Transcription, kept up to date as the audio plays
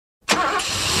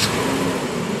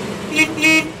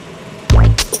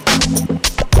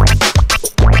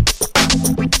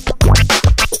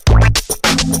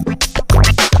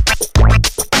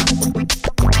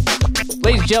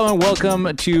gentlemen,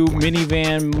 welcome to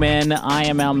Minivan Men. I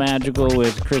am Al Magical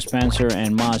with Chris Spencer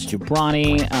and Maz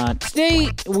Jobrani. Today,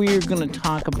 we're going to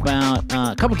talk about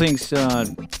a couple things.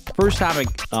 First topic,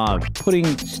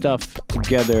 putting stuff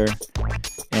together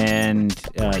and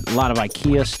a lot of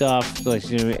IKEA stuff.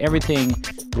 Like, everything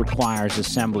requires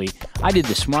assembly. I did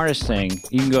the smartest thing.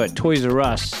 You can go at Toys R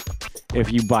Us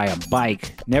if you buy a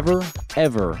bike. Never,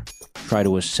 ever try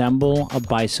to assemble a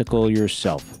bicycle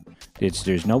yourself.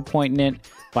 There's no point in it.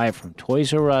 Buy it from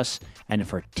Toys R Us, and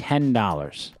for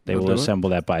 $10, they will assemble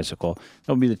that bicycle.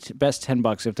 It'll be the best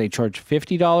 $10. If they charge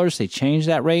 $50, they change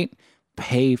that rate.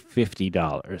 Pay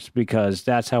 $50 because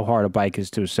that's how hard a bike is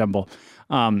to assemble.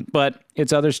 But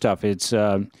it's other stuff. It's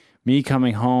me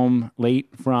coming home late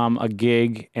from a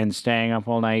gig and staying up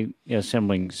all night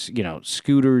assembling,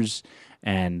 scooters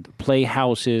and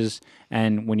playhouses.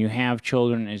 And when you have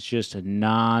children, it's just a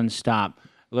nonstop.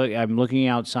 Look, I'm looking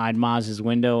outside Maz's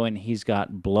window, and he's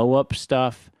got blow-up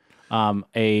stuff.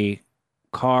 A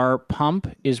car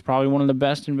pump is probably one of the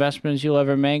best investments you'll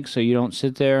ever make, so you don't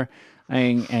sit there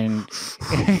and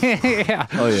yeah.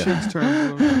 Oh, yeah. Shit's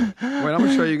turned blue. Wait, I'm going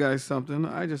to show you guys something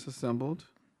I just assembled.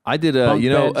 I did,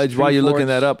 Beds, while you're looking 3/4.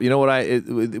 that up, you know what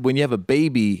when you have a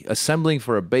baby, assembling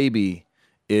for a baby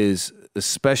is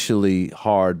especially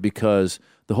hard because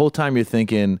the whole time you're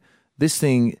thinking, this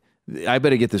thing, I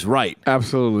better get this right.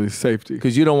 Absolutely. Safety.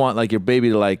 Because you don't want like your baby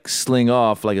to like sling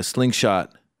off like a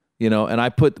slingshot, and I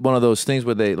put one of those things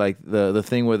where they like the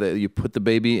thing where you put the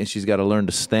baby and she's got to learn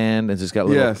to stand and she's got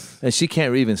little, Yes. and she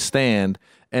can't even stand.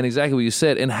 And exactly what you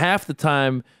said. And half the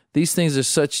time, these things are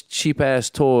such cheap ass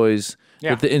toys.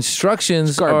 Yeah. But the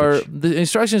instructions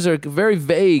Garbage. are very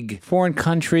vague. Foreign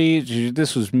country.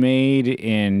 This was made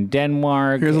in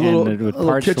Denmark. Here's a and little, with little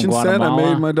parts from kitchen set I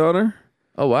Guatemala. made my daughter.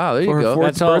 Oh wow, there you For her go. fourth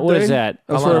That's all. What birthday? is that?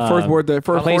 That's for her first birthday.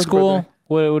 For her Play fourth school.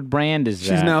 birthday. What brand is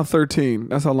that? She's now 13.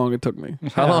 That's how long it took me.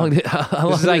 How long? How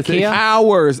long This is did it take? IKEA?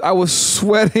 Hours. I was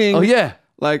sweating. Oh yeah.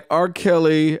 Like R.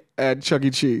 Kelly at Chuck E.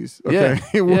 Cheese. Okay. Yeah,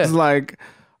 It was yeah. like,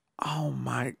 oh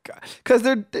my God. Because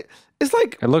it's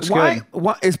like, It looks why, good.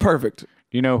 Why, it's perfect.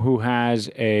 You know who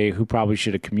probably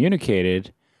should have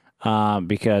communicated?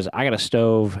 Because I got a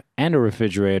stove and a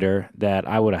refrigerator that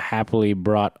I would have happily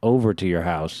brought over to your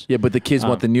house. Yeah, but the kids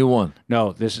want the new one.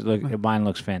 No, mine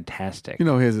looks fantastic. You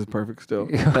know his is perfect still.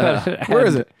 Where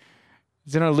is it?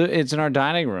 It's in our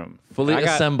dining room, Fully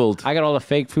assembled. I got all the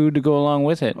fake food to go along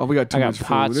with it. Oh, we got too I got much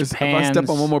pots, food. If pans. I step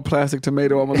on one more plastic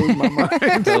tomato, I'm going to lose my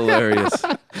mind. Hilarious.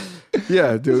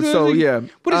 Yeah, dude. So, yeah.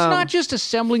 But it's not just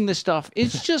assembling the stuff.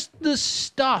 It's just the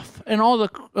stuff and all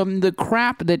the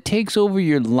crap that takes over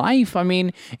your life. I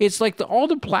mean, it's like all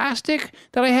the plastic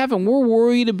that I have, and we're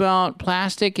worried about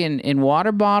plastic in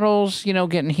water bottles,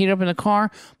 getting heated up in the car.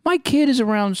 My kid is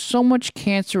around so much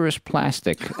cancerous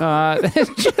plastic.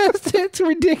 It's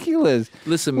ridiculous.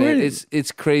 Listen, man,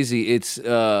 it's crazy. It's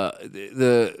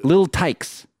the Little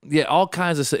tykes. Yeah, all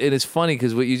kinds of stuff. And it's funny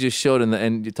because what you just showed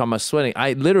and you're talking about sweating.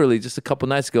 I literally just a couple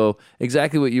nights ago,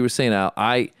 exactly what you were saying, Al.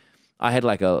 I had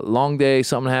like a long day,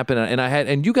 something happened,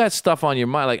 and you got stuff on your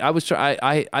mind. Like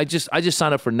I just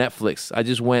signed up for Netflix. I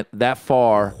just went that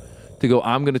far to go.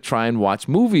 I'm gonna try and watch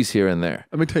movies here and there.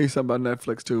 Let me tell you something about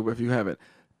Netflix, too, if you haven't.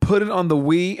 Put it on the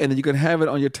Wii, and then you can have it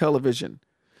on your television.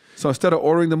 So instead of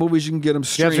ordering the movies, you can get them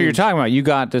streamed. That's what you're talking about. You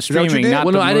got the that what you streaming, did? not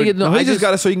Well, the no, I didn't get No, he just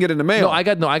got it so you can get it in the mail. I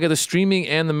got the streaming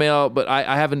and the mail, but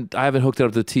I haven't hooked it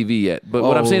up to the TV yet. But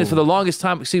what I'm saying is, for the longest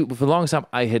time,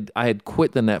 I had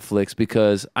quit the Netflix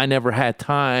because I never had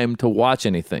time to watch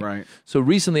anything. Right. So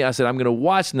recently, I said I'm going to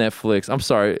watch Netflix. I'm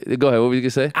sorry. Go ahead. What were you going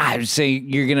to say? I would say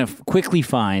you're going to quickly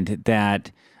find that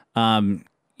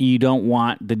you don't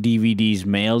want the DVDs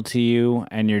mailed to you,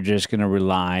 and you're just going to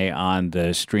rely on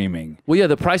the streaming. Well, yeah,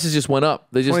 the prices just went up.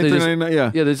 They just $23.99, yeah.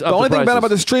 Yeah, The only thing bad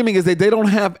about the streaming is they don't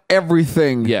have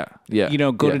everything. Yeah.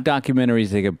 Go to documentaries;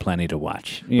 they get plenty to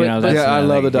watch. But- That's Yeah, I another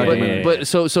love the thing. documentary. But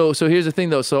so here's the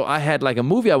thing though. So I had like a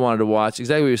movie I wanted to watch,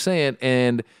 exactly what you're saying,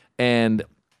 and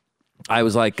I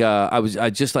was like,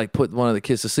 I just like put one of the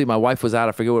kids to sleep. My wife was out.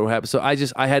 I forget what happened. So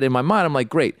I had in my mind, I'm like,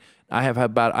 great. I've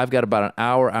got about an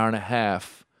hour and a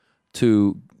half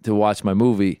to watch my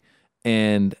movie.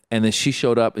 And then she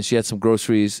showed up and she had some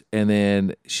groceries, and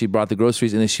then she brought the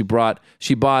groceries, and then she bought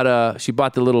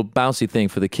the little bouncy thing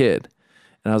for the kid.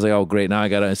 And I was like, oh great, now I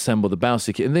gotta assemble the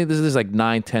bouncy kid. And then this is like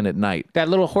 9-10 at night. That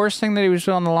little horse thing that he was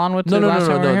on the lawn with. No. last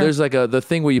time we were here? There's like the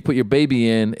thing where you put your baby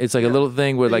in. It's like a little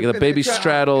thing where like the baby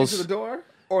straddles. Into the door?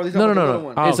 Or are they No, talking no, about the no, little no.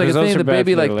 one? Oh, It's like 'cause a those thing. are The bad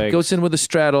baby for their like legs. goes in with a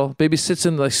straddle. Baby sits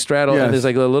in like straddle, Yes. and there's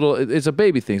like a little. It's a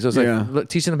baby thing. So it's like Yeah.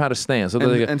 teaching them how to stand. So they're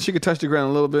like, And she could touch the ground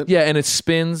a little bit. yeah, and it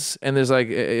spins, and there's like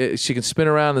she can spin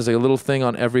around. There's like a little thing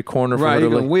on every corner for Right, her you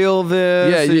to can like. wheel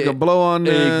this. Yeah, so you yeah, can blow on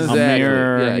this. Exactly. A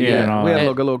mirror, Yeah, yeah, yeah. and all We had that.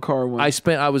 like a little car one.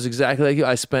 I was exactly like you.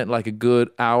 I spent like a good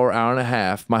hour and a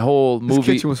half. My whole This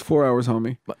movie. kitchen was 4 hours,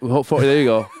 homie. There you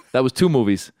go. That was 2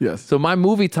 movies. Yes. So my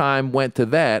movie time went to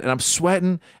that, and I'm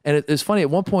sweating. And it's funny. At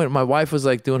one point, my wife was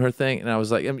like doing her thing, and I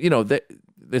was like, you know,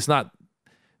 it's not.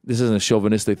 This isn't a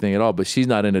chauvinistic thing at all, but she's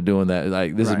not into doing that.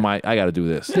 Like, this is Right. I got to do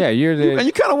this. Yeah, you're the. And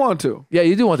you kind of want to. Yeah,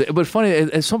 you do want that. But funny,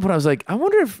 at some point, I was like, I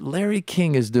wonder if Larry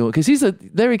King is doing, because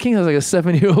Larry King has like a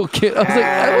 7-year-old kid. I was like,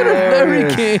 I wonder if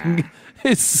Larry King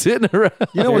is sitting around.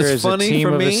 You know There what's is funny a team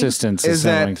for of me assistants is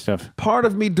assembling that stuff. part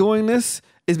of me doing this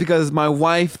is because my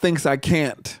wife thinks I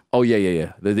can't. Oh,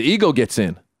 yeah. The ego gets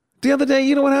in. The other day,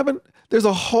 you know what happened? There's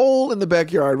a hole in the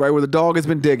backyard, right, where the dog has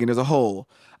been digging. There's a hole.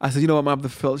 I said, you know what, Mom, the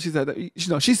fill. She said,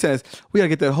 she says, we got to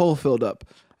get that hole filled up.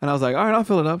 And I was like, all right, I'll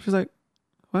fill it up. She's like,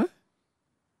 what?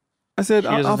 I said, She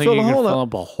doesn't I'll think fill you the can hole fill up.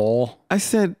 up a hole. I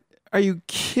said, are you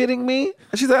kidding me?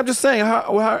 And she's like, I'm just saying,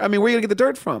 I mean, where are you going to get the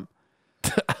dirt from?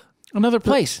 Another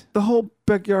place. The whole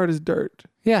backyard is dirt.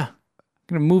 Yeah.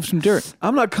 Gonna move some dirt.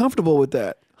 I'm not comfortable with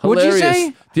that. What'd you Hilarious. say?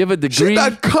 Do you have a She's degree?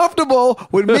 not comfortable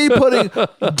with me putting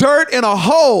dirt in a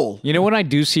hole. You know when I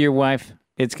do see your wife,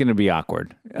 it's gonna be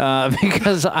awkward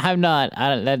because I'm not.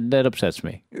 That upsets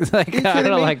me. It's like I kidding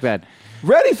don't me? like that.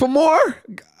 Ready for more?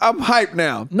 I'm hyped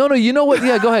now. No, you know what?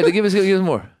 Yeah, go ahead. Give us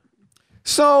more.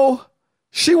 So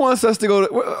she wants us to go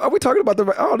to. Are we talking about the?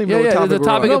 I don't even know Yeah, what the topic.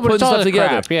 topic we're of on. but it's putting all stuff the together.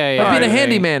 crap. Yeah, yeah. Like being a Right.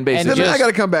 handyman, basically. And Then I just- got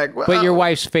to come back. But your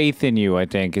wife's faith in you, I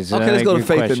think, is Okay, let's go to a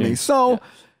faith question. in me. So,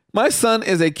 my son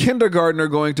is a kindergartner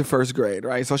going to first grade,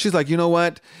 right? So she's like, you know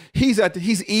what? He's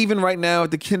even right now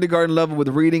at the kindergarten level with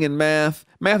reading and math.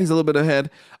 Math, he's a little bit ahead.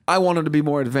 I want him to be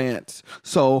more advanced,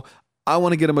 so I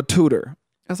want to get him a tutor.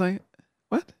 I was like,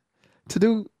 what? To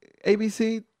do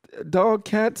ABC, dog,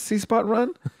 cat, C-spot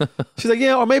run? She's like,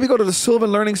 yeah, or maybe go to the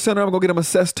Sylvan Learning Center. I'm gonna go get him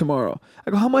assessed tomorrow.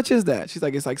 I go, how much is that? She's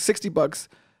like, it's like $60.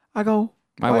 I go,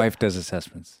 My "Why?" wife does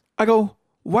assessments. I go,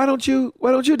 why don't you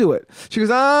do it? She goes,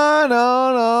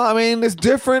 no. I mean, it's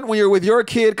different when you're with your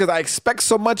kid because I expect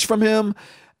so much from him.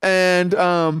 And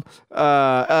and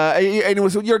it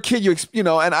was with your kid, you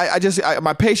know, and I just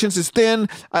my patience is thin.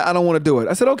 I don't want to do it.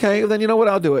 I said, okay, then you know what?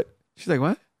 I'll do it. She's like,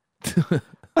 what?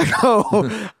 I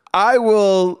go, I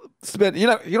will spend. You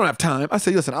don't have time. I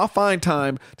said, listen, I'll find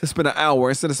time to spend an hour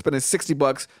instead of spending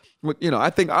 $60. You know, I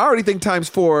already think times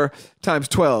 4 times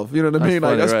 12. You know what I mean?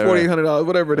 funny, Like that's right, $4,800,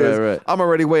 whatever it is. Right. I'm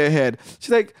already way ahead. She's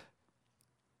like,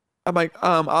 I'm like,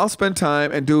 I'll spend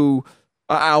time and do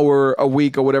an hour a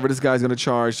week or whatever this guy's gonna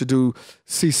charge to do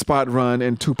C-spot run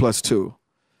and 2 + 2.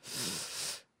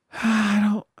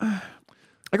 I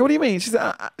go, what do you mean?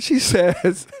 She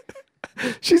says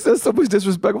so much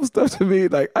disrespectful stuff to me.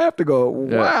 Like I have to go,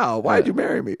 wow, why'd you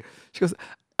marry me? She goes,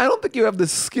 I don't think you have the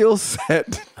skill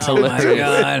set. Oh my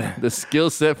God. The skill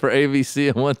set for ABC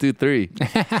and 1, 2, 3.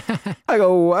 I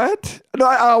go, what? No,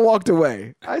 I walked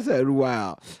away. I said,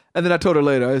 wow. And then I told her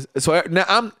later. Now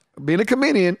I'm being a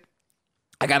comedian.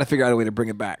 I got to figure out a way to bring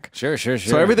it back. Sure.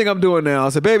 So everything I'm doing now, I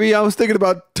said, baby, I was thinking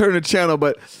about turning the channel,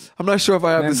 but I'm not sure if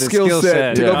I have the skill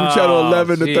set to go from channel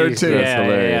 11 to 13. Yeah,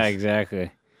 hilarious. yeah,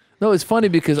 exactly. No, it's funny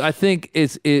because I think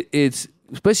it's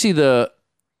especially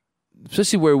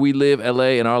where we live, LA,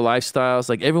 and our lifestyles.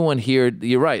 Like everyone here,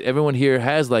 you're right. Everyone here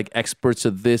has like experts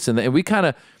of this and that, and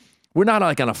we're not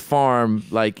like on a farm,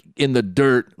 like in the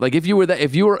dirt. Like if you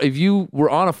were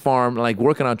on a farm, like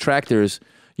working on tractors,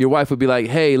 your wife would be like,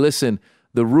 "Hey, listen,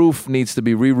 the roof needs to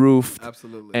be re-roofed."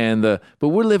 Absolutely. But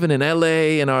we're living in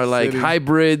LA and our like City.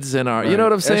 hybrids and our, you know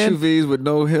what I'm saying? SUVs with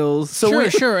no hills. So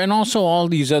Sure. And also all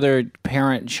these other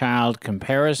parent-child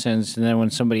comparisons. And then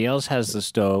when somebody else has the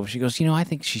stove, she goes, I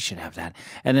think she should have that.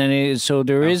 And then so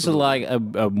there is like a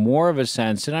more of a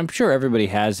sense, and I'm sure everybody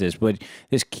has this, but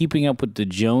this keeping up with the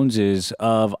Joneses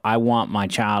of I want my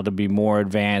child to be more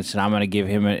advanced and I'm going to give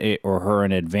him or her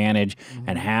an advantage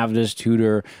and have this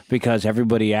tutor because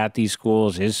everybody at these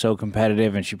schools is so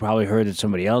competitive and she probably heard that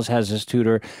somebody else has this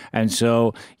tutor. And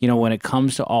so, when it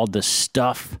comes to all the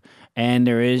stuff and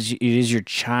it is your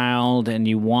child and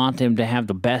you want them to have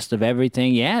the best of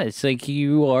everything. Yeah, it's like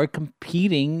you are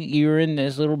competing. You're in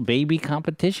this little baby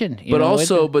competition.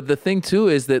 But the thing too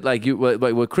is that like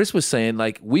what Chris was saying,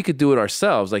 like we could do it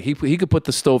ourselves. Like he could put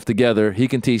the stove together. He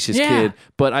can teach his kid.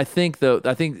 But I think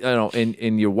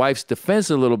in your wife's defense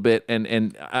a little bit,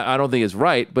 and I don't think it's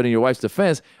right, but in your wife's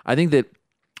defense, I think that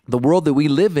the world that we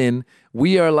live in,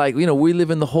 we are like, we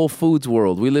live in the Whole Foods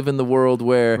world. We live in the world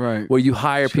where you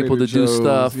hire people to do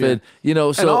stuff. Yeah. And,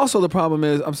 and also the problem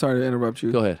is, I'm sorry to interrupt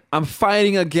you. Go ahead. I'm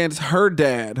fighting against her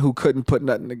dad who couldn't put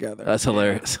nothing together. That's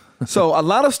hilarious. So a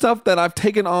lot of stuff that I've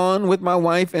taken on with my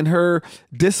wife and her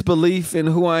disbelief in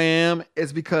who I am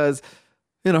is because,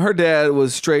 her dad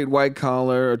was straight white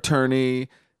collar attorney.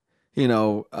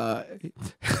 The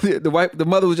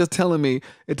mother was just telling me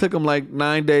it took him like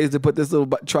 9 days to put this little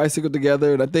tricycle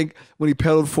together, and I think when he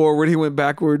pedaled forward, he went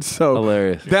backwards. So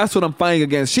hilarious. That's what I'm fighting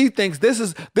against. She thinks this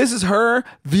is her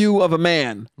view of a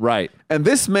man, right? And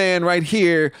this man right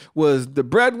here was the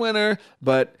breadwinner,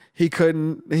 but there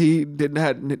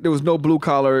was no blue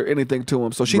collar or anything to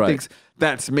him. So she thinks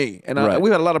that's me, and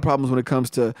we've had a lot of problems when it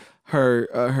comes to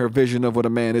her vision of what a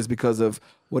man is because of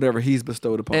whatever he's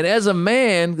bestowed upon. And as a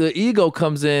man, the ego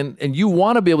comes in, and you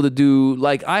want to be able to do,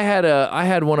 like I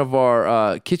had one of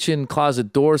our kitchen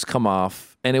closet doors come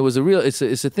off, and it was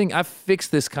it's a thing. I've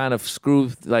fixed this kind of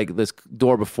screw, like this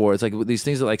door before. It's like these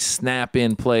things that like snap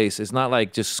in place. It's not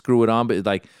like just screw it on, but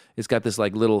it's got this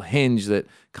like little hinge that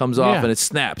comes off and it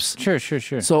snaps. Sure.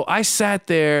 So I sat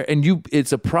there, and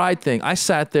it's a pride thing. I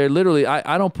sat there literally.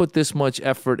 I don't put this much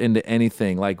effort into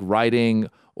anything like writing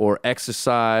or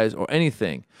exercise or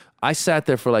anything. I sat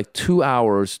there for like 2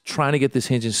 hours trying to get this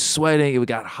hinge and sweating. It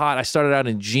got hot. I started out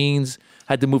in jeans,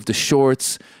 had to move to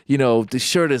shorts. The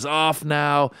shirt is off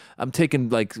now. I'm taking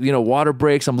water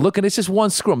breaks. I'm looking, it's just one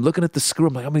screw. I'm looking at the screw.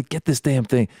 I'm like, I'm going to get this damn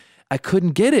thing. I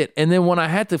couldn't get it. And then when I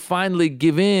had to finally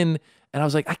give in, and I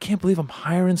was like, I can't believe I'm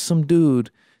hiring some dude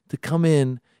to come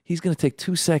in. He's going to take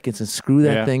 2 seconds and screw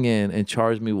that thing in and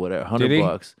charge me whatever,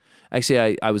 $100.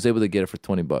 Actually, I was able to get it for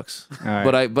 $20,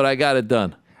 right. but I got it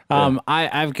done.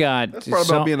 I've got.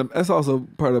 That's also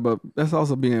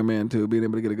being a man too, being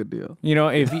able to get a good deal.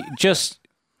 If you, just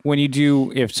when you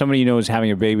do, if somebody you know is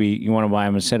having a baby, you want to buy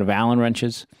them a set of Allen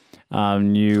wrenches.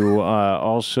 You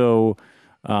also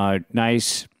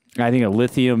nice. I think a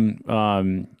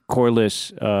lithium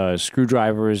cordless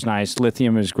screwdriver is nice.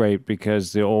 Lithium is great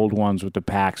because the old ones with the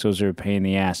packs, those are a pain in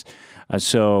the ass.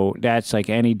 So that's like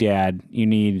any dad. You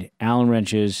need Allen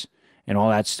wrenches and all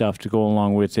that stuff to go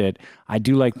along with it. I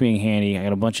do like being handy. I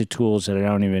got a bunch of tools that I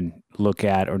don't even look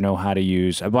at or know how to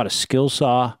use. I bought a skill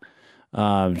saw. So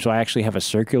I actually have a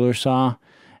circular saw,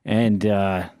 and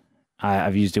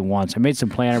I've used it once. I made some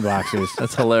planter boxes.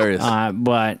 That's hilarious.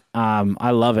 But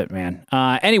I love it, man.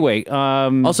 Anyway,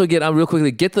 also real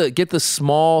quickly, get the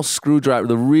small screwdriver,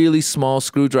 the really small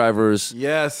screwdrivers.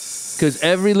 Yes. Because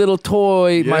every little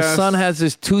toy, my son has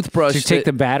this toothbrush. To take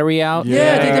the battery out?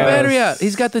 Yeah, take the battery out.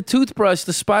 He's got the toothbrush,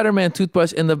 the Spider-Man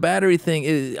toothbrush, and the battery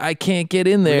thing. I can't get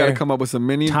in there. We got to come up with some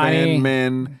Tiny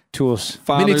men tools.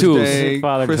 Father's tools. Day,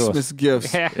 Father Christmas tools.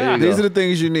 gifts. There These you go. are the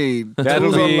things you need.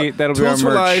 That'll be our tools for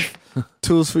merch. life.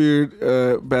 Tools for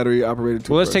your battery operated toothbrush.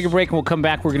 Well, let's take a break and we'll come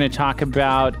back. We're going to talk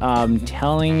about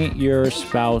telling your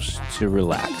spouse to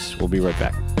relax. We'll be right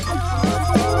back.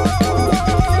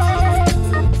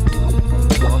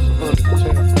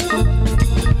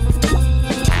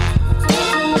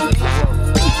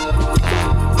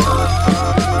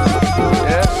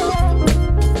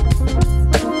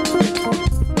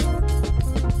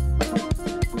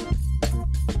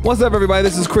 What's up, everybody?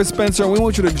 This is Chris Spencer, and we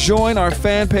want you to join our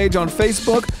fan page on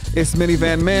Facebook. It's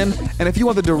Minivan Men. And if you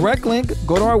want the direct link,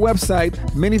 go to our website,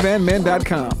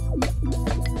 minivanmen.com.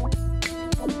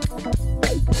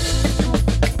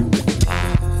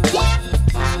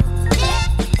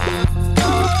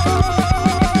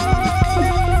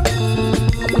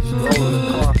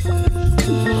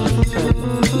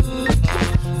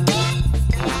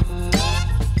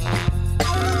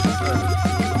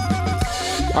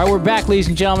 All right, we're back, ladies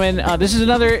and gentlemen. This is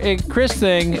another Chris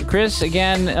thing. Chris,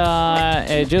 again,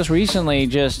 just recently,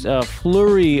 just a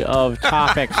flurry of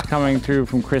topics coming through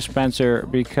from Chris Spencer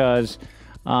because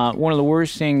one of the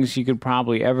worst things you could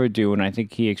probably ever do, and I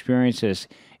think he experienced this,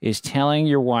 is telling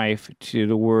your wife to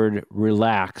the word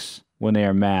relax when they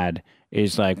are mad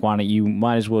is like, why don't you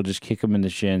might as well just kick them in the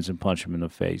shins and punch them in the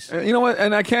face. You know what?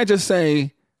 And I can't just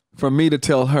say for me to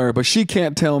tell her, but she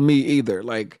can't tell me either.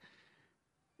 Like,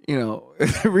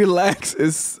 relax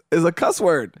is a cuss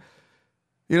word.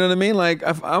 You know what I mean? Like,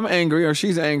 if I'm angry or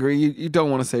she's angry, you don't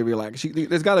want to say relax.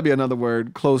 There's got to be another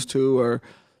word close to,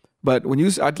 but when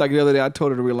like the other day, I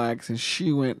told her to relax and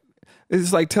she went,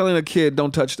 it's like telling a kid,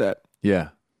 don't touch that. Yeah.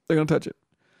 They're going to touch it.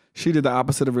 She did the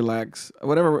opposite of relax.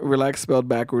 Whatever relax spelled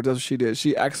backwards, that's what she did.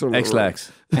 She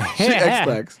X-lax. She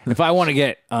X-lax. If I want to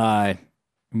get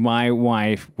my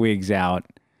wife wigs out,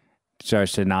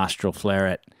 starts to nostril flare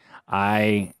it,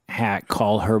 I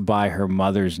call her by her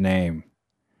mother's name.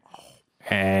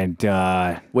 And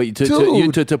Wait,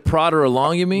 Dude. to prod her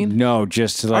along, you mean? no,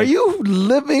 just like Are you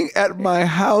living at my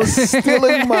house,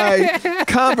 stealing my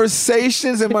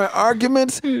conversations and my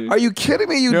arguments? Are you kidding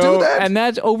me? You do that? And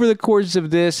that's over the course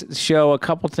of this show. A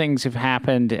couple things have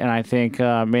happened, and I think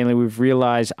mainly I've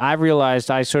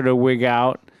realized I sort of wig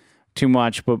out too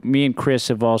much, but me and Chris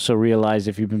have also realized,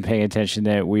 if you've been paying attention,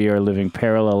 that we are living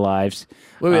parallel lives.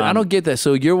 Wait, I don't get that.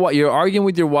 So you're arguing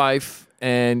with your wife,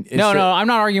 and No, I'm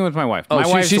not arguing with my wife. My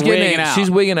wife's she's wigging out. She's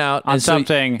wigging out on and so-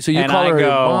 something. So you and call I her go,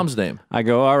 mom's name. I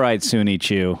go, all right, Suni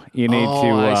Chu, you need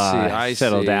to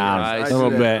settle down I a see.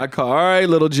 little I bit. call, all right,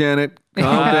 little Janet,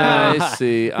 calm down. I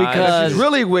see. Because- She's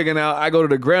really wigging out. I go to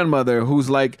the grandmother, who's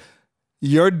like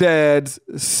your dad's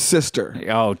sister.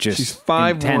 Oh, just She's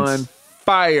 5'1", intense.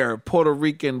 fire, Puerto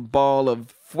Rican ball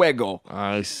of fuego.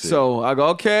 I see. So I go,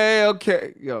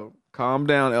 okay, yo, calm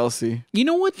down, Elsie. You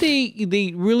know what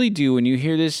they really do, and you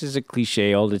hear this as a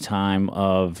cliche all the time,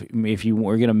 of if you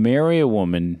were going to marry a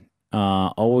woman,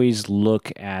 always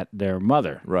look at their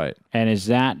mother. Right. And is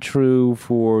that true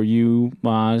for you,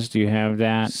 Maz? Do you have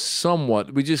that?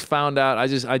 Somewhat. We just found out. I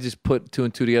just put two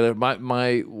and two together.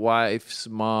 My wife's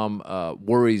mom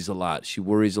worries a lot. She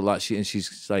worries a lot. She's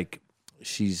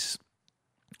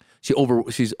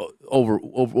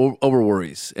over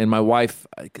worries, and my wife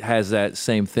has that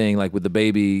same thing. Like with the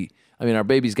baby, I mean, our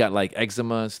baby's got like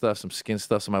eczema and stuff, some skin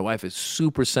stuff. So my wife is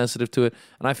super sensitive to it,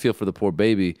 and I feel for the poor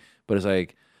baby. But it's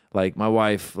like my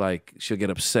wife, like she'll get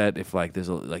upset if like there's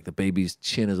like the baby's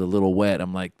chin is a little wet.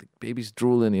 I'm like, the baby's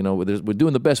drooling, you know. We're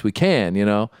doing the best we can, you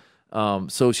know.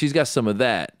 So she's got some of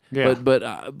that. Yeah.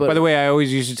 But By the way, I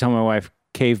always used to tell my wife,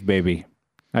 cave baby.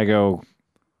 I go,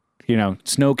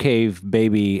 snow cave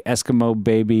baby, Eskimo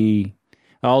baby,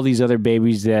 all these other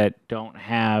babies that don't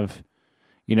have,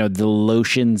 the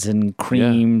lotions and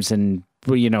creams and,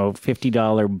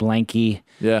 $50 blankie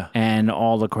yeah, and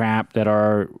all the crap that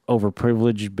our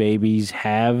overprivileged babies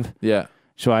have. yeah.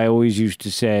 So I always used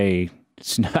to say,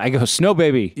 I go, snow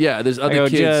baby. Yeah, there's I other go,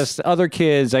 kids. just other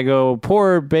kids. I go,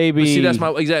 poor baby. But see, that's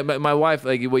my wife.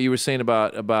 Like what you were saying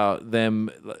about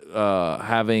them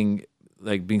having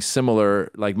like being similar.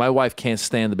 Like my wife can't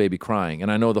stand the baby crying,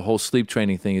 and I know the whole sleep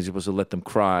training thing is you're supposed to let them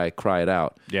cry it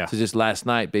out. Yeah. So just last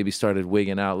night, baby started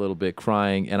wigging out a little bit,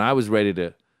 crying, and I was ready to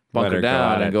Let bunker her go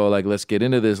down at and it. go like, let's get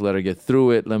into this, let her get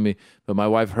through it. But my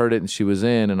wife heard it and she was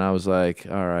in, and I was like,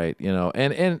 all right,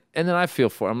 and then I feel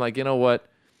for her. I'm like, you know what?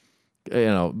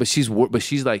 But she's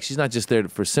like, she's not just there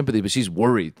for sympathy, but she's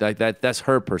worried. Like that's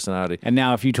her personality. And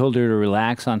now if you told her to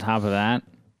relax on top of that,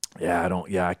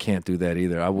 Yeah, I can't do that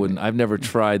either. I wouldn't. I've never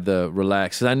tried the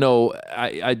relax. 'Cause I know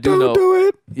I do know. Do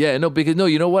it. Yeah, no, because no,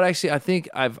 you know what? Actually, I think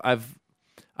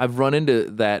I've run into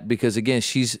that because again,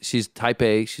 she's type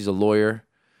A. She's a lawyer,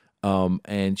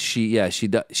 and she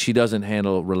doesn't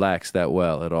handle relax that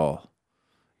well at all.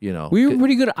 we were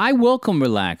pretty good. I welcome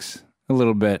relax a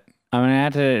little bit. I mean, I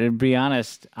have to be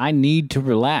honest. I need to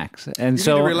relax, and You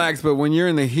so need to relax, but when you're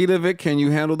in the heat of it, can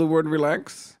you handle the word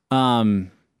relax?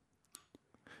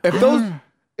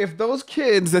 If those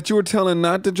kids that you were telling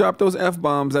not to drop those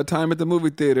F-bombs that time at the movie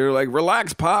theater, like,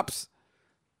 relax, pops,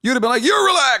 you'd have been like, you're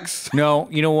relaxed. No,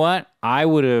 you know what? I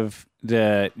would have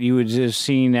you would just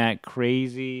seen that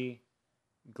crazy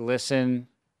glisten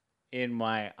in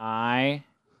my eye,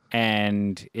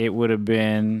 and it would have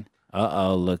been,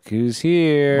 look who's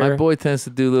here. My boy tends to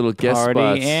do little guest Party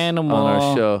spots animal. on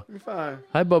our show. You're fine.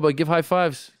 Hi, Bubba. Give high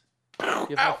fives.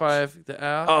 Give high five.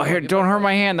 Oh, here, don't hurt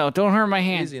my hand though. Don't hurt my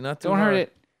hand. Easy, not too Don't hurt hard.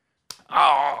 it.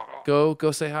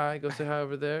 Go say hi. Go say hi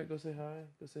over there. Go say hi.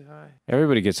 Go say hi.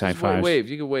 Everybody gets high Just fives. wave.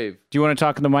 You can wave. Do you want to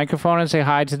talk in the microphone and say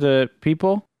hi to the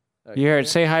people? You hear it.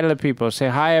 Say hi to the people. Say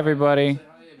hi, everybody. Hi,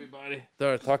 everybody.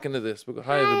 Dar, talking to this. We'll go,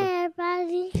 hi,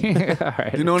 everybody. Everybody. All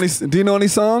right. Do you know any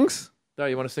songs? Dar,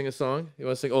 you want to sing a song? You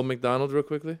want to sing Old MacDonald real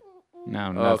quickly?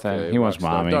 No, nothing. Okay, He wants rockstar.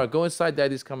 mommy. Dar, go inside.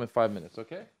 Daddy's coming 5 minutes,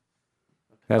 okay?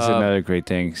 That's another great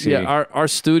thing. See, Yeah, our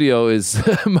studio is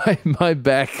my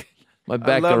back I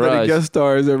back love that he garage. guest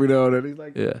stars every now and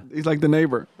then. Yeah. He's like the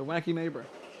neighbor, the wacky neighbor.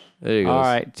 There you go. all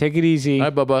right, take it easy. All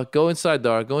right, Bubba. Go inside,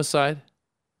 Dar. Go inside.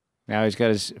 Now he's got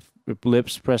his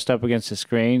lips pressed up against the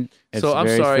screen. It's So, I'm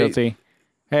very sorry. filthy.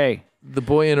 Hey, The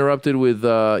boy interrupted with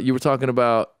you were talking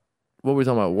about what were we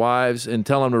talking about? Wives, and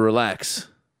tell him to relax.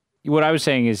 what I was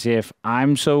saying is, if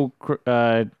I'm so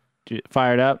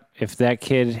fired up, if that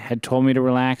kid had told me to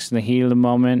relax in the heat of the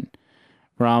moment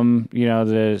from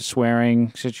the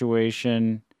swearing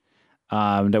situation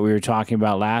that we were talking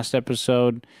about last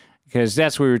episode, because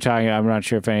that's what we were talking about. I'm not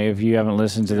sure if you haven't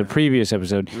listened to the previous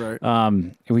episode. Right.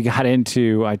 We got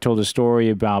into, I told a story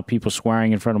about people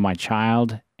swearing in front of my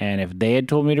child, and if they had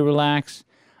told me to relax,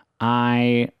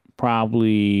 I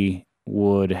probably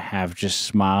would have just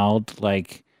smiled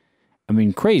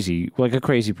crazy, like a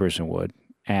crazy person would.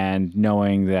 And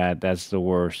knowing that that's the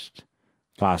worst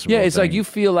possible Yeah, it's thing. like you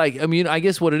feel like, I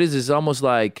guess what it is almost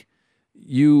like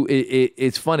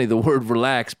it's funny, the word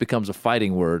relax becomes a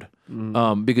fighting word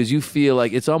because you feel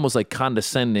like it's almost like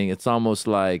condescending. It's almost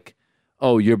like,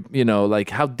 oh, like,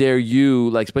 how dare you,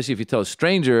 like, especially if you tell a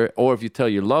stranger or if you tell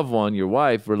your loved one, your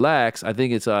wife, relax. I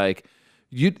think it's like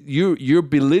you're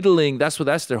belittling. That's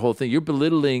their whole thing. You're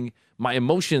belittling my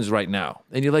emotions right now.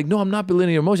 And you're like, no, I'm not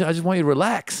belittling your emotions. I just want you to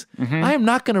relax. I am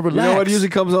not going to relax. You know what usually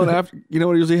comes on after? You know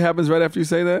what usually happens right after you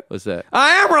say that? What's that? I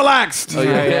am relaxed. Oh,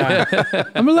 yeah.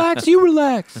 I'm relaxed. You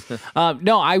relax.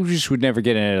 No, I just would never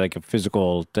get into like a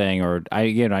physical thing, or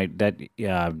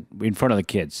in front of the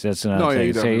kids. That's another No, yeah, thing.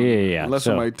 you don't. Yeah. Unless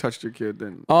So- somebody touched your kid,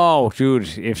 then. Oh, dude,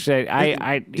 if Do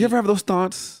you ever have those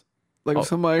thoughts? Like if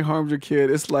somebody harms your kid,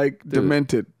 it's like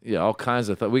demented. Yeah, all kinds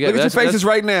of thoughts. Look at your faces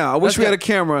right now. I wish we had a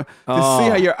camera to see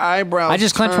how your eyebrows. I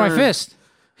just clenched my turn. fist.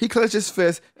 He clenched his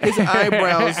fist. His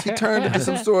eyebrows. He turned into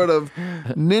some sort of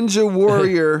ninja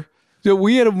warrior. So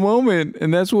we had a moment,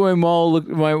 and that's why in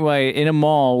a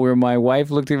mall where my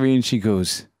wife looked at me and she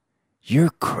goes,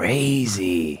 "You're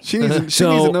crazy." She needs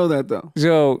to know that though.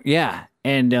 So yeah,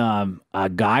 and a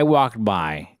guy walked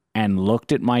by and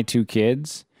looked at my two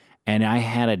kids, and I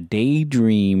had a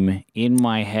daydream in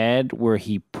my head where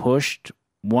he pushed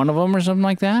one of them or something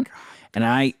like that, and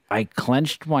I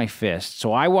clenched my fist.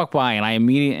 So I walked by, and I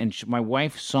immediately my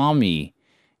wife saw me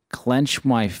clench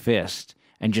my fist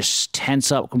and just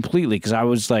tense up completely because I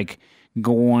was like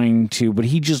going to, but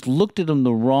he just looked at him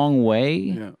the wrong way.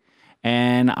 Yeah.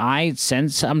 And I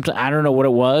sensed something, I don't know what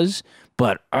it was,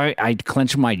 but I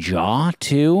clenched my jaw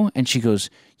too. And she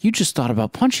goes, "You just thought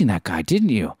about punching that guy, didn't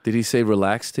you?" Did he say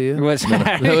relax to you?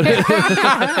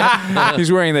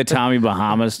 He's wearing the Tommy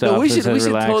Bahama stuff. No, we that should says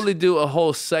relax. totally do a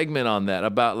whole segment on that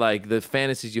about like the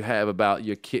fantasies you have about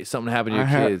your kid, something happened to your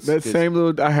kids. That 'Cause- same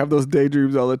little. I have those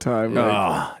daydreams all the time. Like,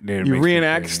 Oh, dude, it you makes me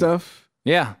reenact crazy. stuff.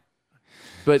 Yeah.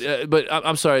 But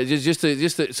I'm sorry, just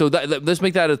to so let's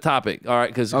make that a topic, all right?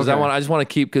 Because Okay. I just want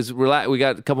to keep because relax. We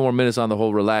got a couple more minutes on the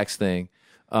whole relax thing.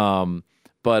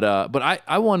 But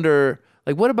I wonder,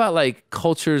 like, what about like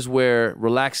cultures where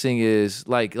relaxing is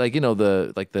like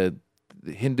the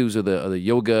Hindus or the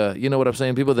yoga, you know what I'm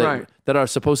saying? People that Right. that are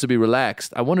supposed to be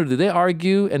relaxed. I wonder, do they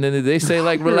argue and then do they say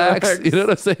like relax? Relax. You know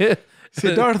what I'm saying?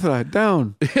 Siddhartha,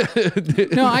 down.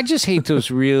 No, I just hate those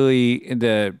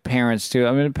the parents too.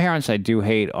 I mean, the parents I do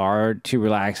hate are too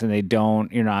relaxed and they don't,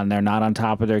 and they're not on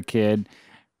top of their kid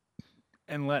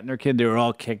and letting their kid, they're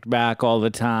all kicked back all the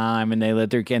time and they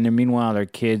let their kid, and meanwhile their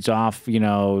kid's off,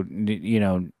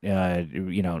 peeing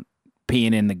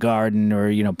in the garden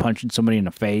or, punching somebody in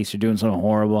the face or doing something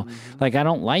horrible. Like, I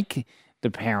don't like the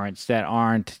parents that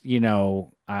aren't,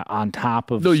 on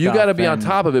top of No, you stuff got to be on and-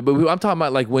 top of it. But I'm talking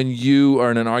about like when you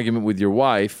are in an argument with your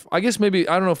wife. I guess maybe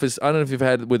I don't know if you've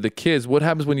had with the kids. What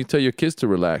happens when you tell your kids to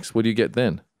relax? What do you get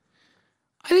then?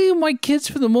 I think my kids,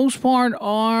 for the most part,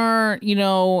 are,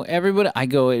 everybody. I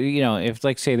go, if,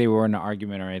 like, say they were in an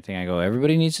argument or anything, I go,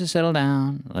 everybody needs to settle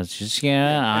down. Let's just, I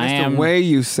That's am. the way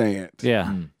you say it.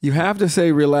 Yeah. You have to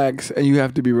say relax, and you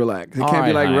have to be relaxed. It can't be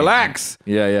right, like honey. relax.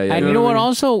 Yeah. And you know what?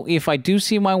 Also, if I do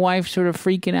see my wife sort of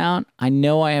freaking out, I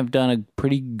know I have done a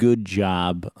pretty good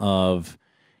job of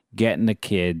getting the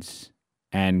kids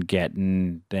and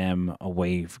getting them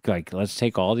away. Like, let's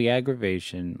take all the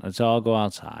aggravation. Let's all go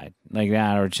outside like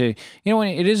that. Or, when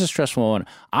it is a stressful moment,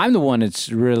 I'm the one that's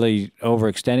really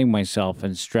overextending myself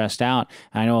and stressed out.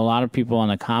 I know a lot of people on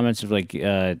the comments of like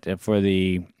for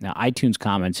the iTunes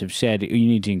comments have said you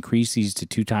need to increase these to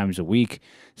 2 times a week.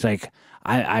 It's like,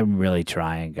 I'm really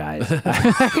trying, guys.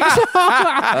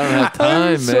 I don't have time, I'm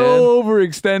man. so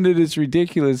overextended, it's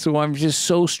ridiculous. So I'm just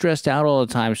so stressed out all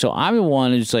the time. So I'm the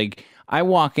one who's like, I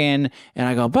walk in and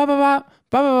I go, ba ba ba,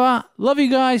 ba ba ba, love you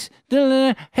guys. Da,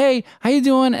 da, da. Hey, how you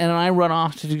doing? And I run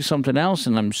off to do something else,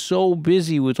 and I'm so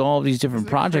busy with all these different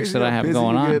projects that I have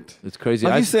going on. It's crazy.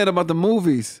 Like you said about the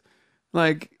movies,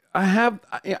 like I have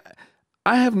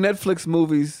Netflix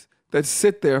movies that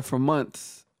sit there for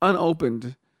months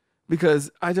unopened because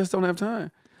I just don't have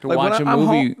time To Like, watch when a I'm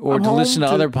movie home- or I'm to home listen to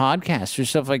to- other podcasts or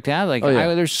stuff like that. Like, Oh,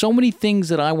 yeah. there's so many things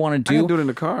that I want to I do. can do it in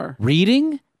the car.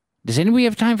 Reading? Does anybody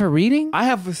have time for reading? I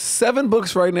have 7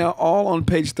 books right now, all on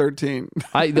page 13.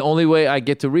 The only way I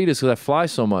get to read is because I fly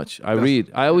so much. I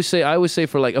read. I always say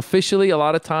for like officially, a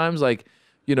lot of times, like,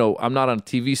 I'm not on a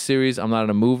TV series, I'm not in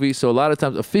a movie. So a lot of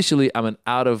times, officially, I'm an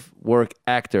out of work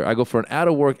actor. I go for an out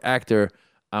of work actor.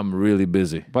 I'm really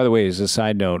busy. By the way, as a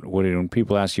side note, when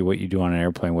people ask you what you do on an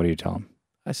airplane, what do you tell them?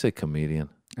 I say comedian.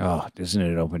 Oh, doesn't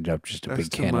it open up just a That's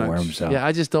big too can of much. worms? Though. Yeah,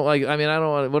 I just don't like. I mean, I don't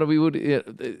want. What do we? What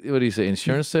do you say?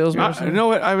 Insurance salesman? Or You something? know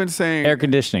what I've been saying? Air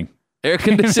conditioning. Air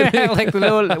conditioning. Like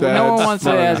no one wants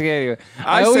funny. to ask anyway.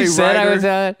 I I always say said I writer. was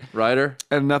that. Writer.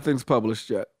 And nothing's published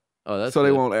yet, Oh, that's so they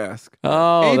good. won't ask.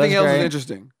 Oh, Anything that's else great. is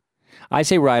interesting. I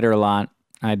say writer a lot.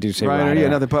 I do say Writer, writer. yeah,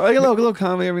 nothing. Like a little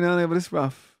comedy every now and then, but it's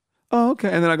rough. Oh, okay.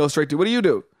 And then I go straight to, what do you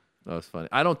do? That was funny.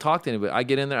 I don't talk to anybody. I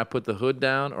get in there, I put the hood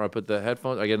down, or I put the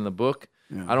headphones. I get in the book.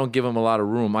 Yeah. I don't give them a lot of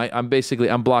room. I'm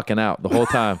blocking out the whole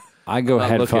time. I go Not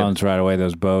headphones right away.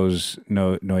 Those Bose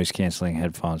noise canceling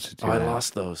headphones. I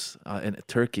lost those in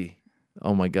Turkey.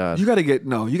 Oh my God. You got to get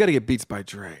Beats by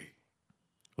Dre.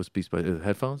 What's Beats by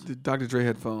headphones? The Dr. Dre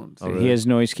headphones. Oh, really? He has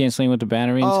noise canceling with the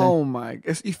battery inside. Oh my!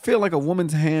 You feel like a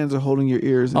woman's hands are holding your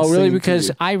ears. And Oh, really? singing to Because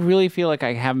you. I really feel like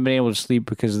I haven't been able to sleep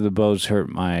because of the Bose hurt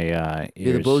my ears.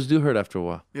 Yeah, the bows do hurt after a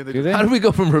while. Yeah, they Do they? How do we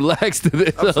go from relaxed to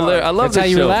this? sorry. I love That's how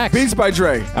this you show. relax. Beats by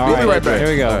Dre. All We'll right, be right back. Here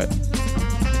we go. All right.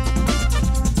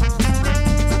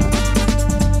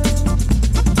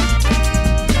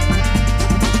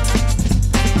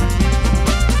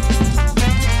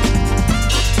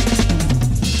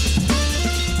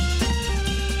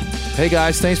 Hey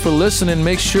guys, thanks for listening.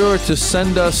 Make sure to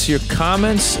send us your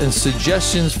comments and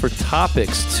suggestions for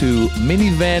topics to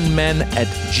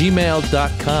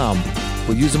minivanmen@gmail.com.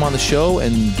 We'll use them on the show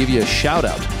and give you a shout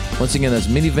out. Once again, that's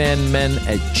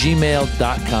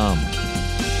minivanmen@gmail.com.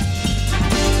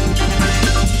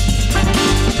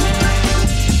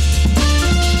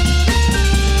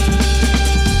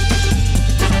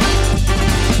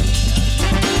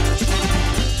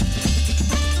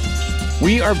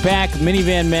 We are back,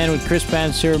 Minivan Men with Chris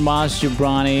Spencer, Maz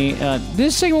Jobrani.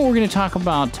 This segment we're going to talk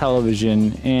about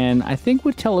television, and I think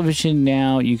with television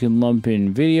now you can lump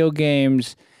in video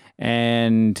games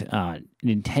and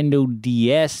Nintendo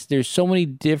DS. There's so many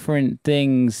different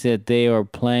things that they are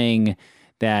playing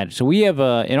that. So we have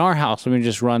in our house, let me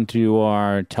just run through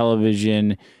our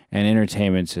television and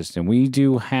entertainment system. We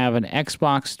do have an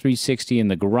Xbox 360 in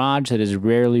the garage that is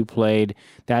rarely played.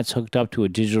 That's hooked up to a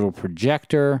digital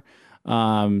projector.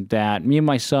 That me and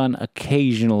my son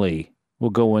occasionally will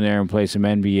go in there and play some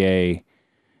NBA,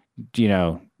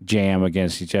 jam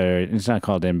against each other. It's not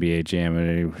called NBA Jam, but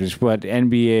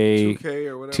NBA 2K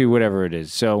or whatever. 2, whatever it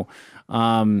is. So,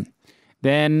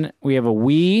 then we have a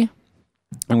Wii,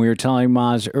 and we were telling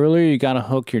Maz earlier, you got to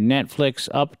hook your Netflix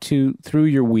up through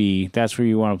your Wii. That's where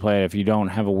you want to play it. If you don't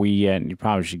have a Wii yet, you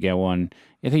probably should get one.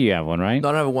 I think you have one, right? No,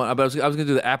 I don't have one. But I was going to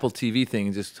do the Apple TV thing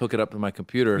and just hook it up to my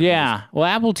computer. Yeah. Well,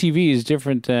 Apple TV is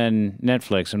different than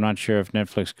Netflix. I'm not sure if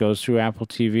Netflix goes through Apple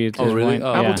TV at this Oh, really? point.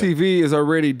 Oh. Yeah. Apple TV is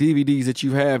already DVDs that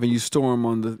you have and you store them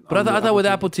on the. But I thought with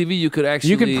Apple TV you could actually.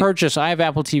 You can purchase. I have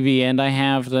Apple TV and I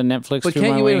have the Netflix But through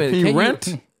can't my you wait a Wii. minute? Can you Can't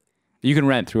rent? You can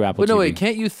rent through Apple But TV. no, wait,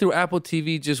 can't you through Apple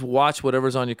TV just watch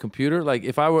whatever's on your computer? Like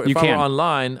if I were You can.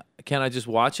 online, can't I just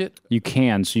watch it? You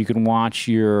can. So you can watch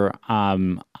your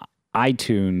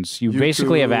iTunes. You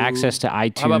basically have YouTube. access to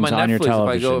iTunes How about my on your Netflix?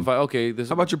 television. This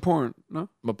How about your porn? No.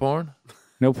 my porn?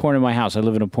 No porn in my house. I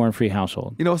live in a porn-free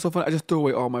household. You know what's so funny? I just threw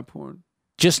away all my porn.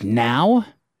 Just now?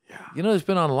 You know, it's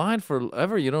been online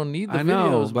forever. You don't need the I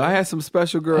know, videos. but I had some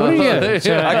special girls. What are you?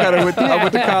 I got it. I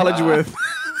went to college with.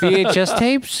 VHS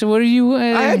tapes? What are you? I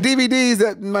had DVDs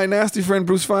that my nasty friend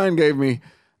Bruce Fine gave me,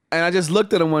 and I just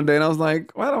looked at them one day and I was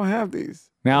like, "Why don't I have these?"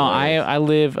 Now, I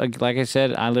live, like I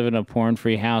said, I live in a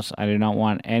porn-free house. I do not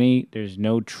want there's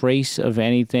no trace of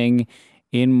anything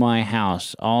in my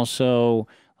house. Also,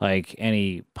 like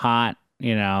any pot,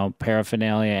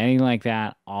 paraphernalia, anything like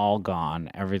that, all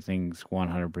gone. Everything's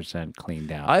 100%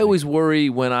 cleaned out. I always worry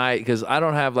because I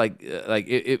don't have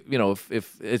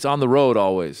if it's on the road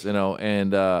always, and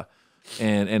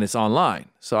it's online,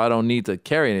 so I don't need to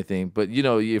carry anything. But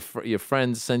your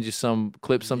friends send you some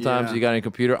clips sometimes. Yeah. You got on your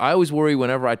computer. I always worry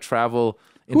whenever I travel.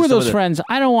 Who are those friends?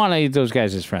 I don't want any of those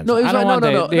guys as friends. No, it was I don't want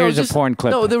no. There's just- a porn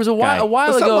clip. No, there was a guy.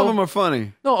 while But some ago. of them are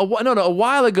funny. No, a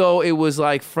while ago, it was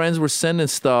like friends were sending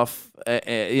stuff.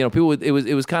 People would, it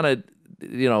was kind of,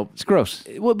 It's gross.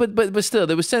 well, but still,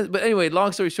 there was sense. But anyway,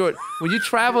 long story short, when you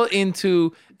travel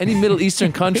into any Middle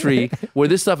Eastern country where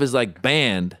this stuff is like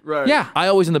banned, Right. Yeah. I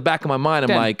always in the back of my mind, I'm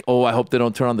Then- like, oh, I hope they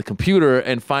don't turn on the computer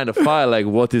and find a file like,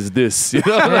 what is this?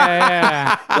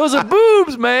 Yeah. Those are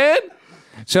boobs, man.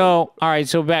 So, all right.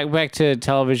 So back to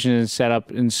television and setup.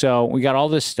 And so we got all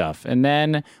this stuff. And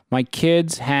then my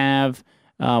kids have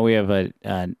We have a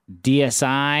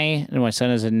DSi. And my son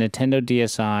has a Nintendo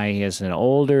DSi. He has an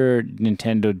older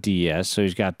Nintendo DS. So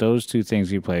he's got those two things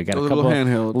he play. Got a couple of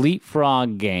handhelds.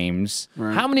 Leapfrog games.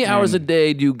 Right. How many hours a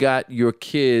day do you got your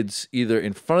kids either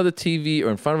in front of the TV or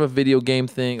in front of a video game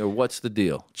thing, or what's the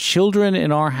deal? Children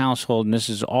in our household, and this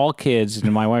is all kids,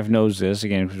 and my wife knows this,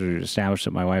 again, because we established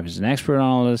that my wife is an expert on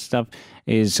all this stuff,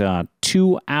 is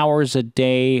 2 hours a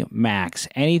day max.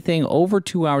 Anything over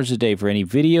 2 hours a day for any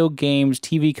video games,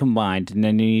 TV combined, and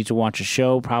then you need to watch a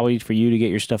show, probably for you to get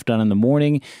your stuff done in the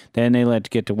morning. Then they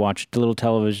get to watch a little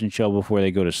television show before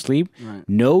they go to sleep. Right.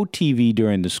 No TV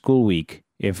during the school week.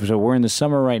 So we're in the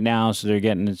summer right now, so they're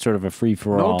getting sort of a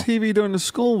free-for-all. No TV during the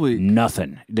school week.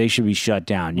 Nothing. They should be shut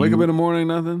down. Wake up in the morning,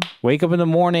 nothing. Wake up in the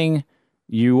morning,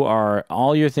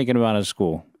 all you're thinking about is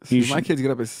school. See, my kids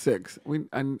get up at 6.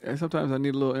 Sometimes I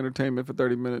need a little entertainment for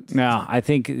 30 minutes. No, I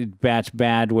think that's a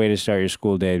bad way to start your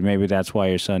school day. Maybe that's why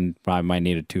your son probably might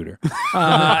need a tutor.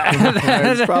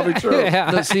 That's probably true.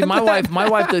 No, see, my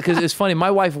wife, because it's funny. My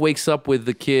wife wakes up with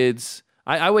the kids.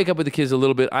 I wake up with the kids a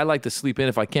little bit. I like to sleep in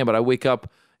if I can, but I wake up,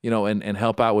 and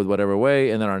help out with whatever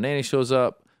way. And then our nanny shows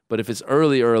up. But if it's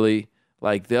early,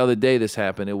 like the other day this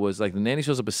happened, it was like the nanny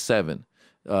shows up at 7.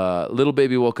 Little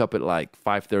baby woke up at like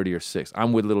 5:30 or 6.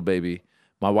 I'm with little baby.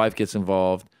 My wife gets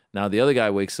involved. Now the other guy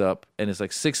wakes up and it's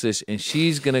like 6-ish, and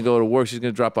she's gonna go to work. She's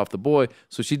gonna drop off the boy.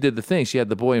 So she did the thing. She had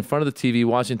the boy in front of the TV,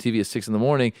 watching TV at 6 in the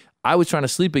morning. I was trying to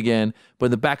sleep again, but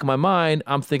in the back of my mind,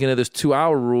 I'm thinking of this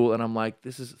 2-hour rule, and I'm like,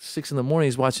 this is 6 in the morning.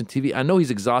 He's watching TV. I know he's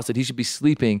exhausted. He should be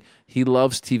sleeping. He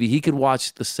loves TV. He could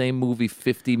watch the same movie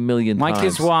 50 million times. My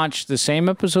kids watch the same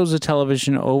episodes of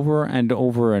television over and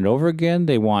over and over again.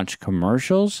 They watch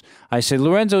commercials. I say,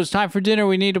 Lorenzo, it's time for dinner.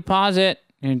 We need to pause it.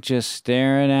 And just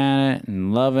staring at it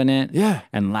and loving it. Yeah.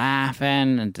 And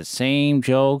laughing at the same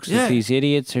jokes Yeah. that these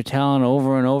idiots are telling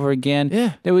over and over again.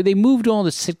 Yeah. They moved all the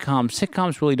sitcoms.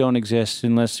 Sitcoms really don't exist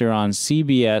unless they're on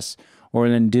CBS or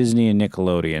then Disney and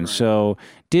Nickelodeon. Right. So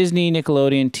Disney,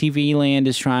 Nickelodeon, TV Land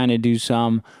is trying to do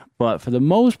some. But for the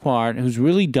most part, who's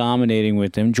really dominating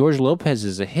with them, George Lopez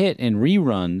is a hit in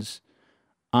reruns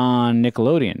on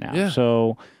Nickelodeon now. Yeah.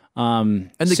 So... and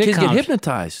the kids get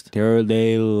hypnotized.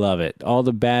 They love it. All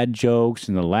the bad jokes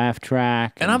and the laugh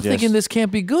track. And I'm thinking this can't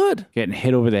be good. Getting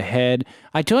hit over the head.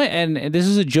 I tell you, and this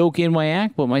is a joke in my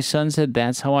act, but my son said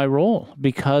that's how I roll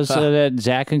because of that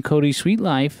Zach and Cody Sweet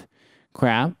Life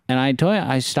crap. And I tell you,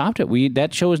 I stopped it.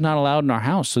 That show is not allowed in our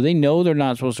house, so they know they're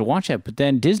not supposed to watch that. But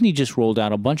then Disney just rolled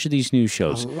out a bunch of these new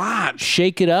shows. A lot.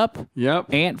 Shake It Up.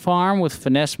 Yep. Ant Farm with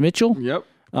Finesse Mitchell. Yep.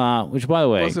 Which, by the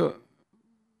way...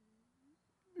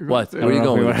 What? Where are you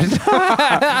going? You want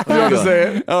to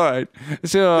say it? All right.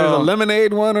 So There's a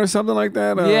Lemonade one or something like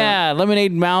that. yeah,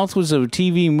 Lemonade Mouth was a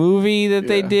TV movie that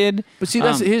they did. But see,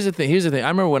 here's the thing. I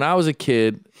remember when I was a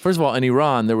kid. First of all, in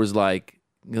Iran, there was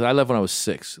because I left when I was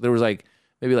 6. There was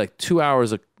maybe 2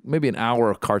 hours, maybe an hour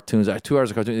of cartoons. 2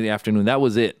 hours of cartoons in the afternoon. That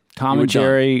was it. Tom and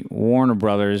Jerry, Warner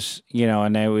Brothers,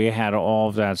 and then we had all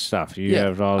of that stuff. I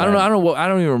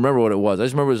don't even remember what it was. I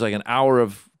just remember it was like an hour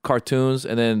of cartoons,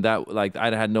 and then that I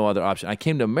had no other option. I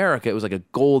came to America, it was like a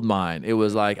gold mine. It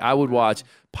was like I would watch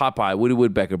Popeye, Woody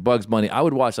Woodpecker, Bugs Bunny. I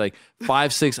would watch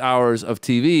 5-6 hours of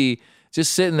TV,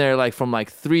 just sitting there from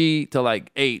 3 to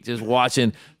 8, just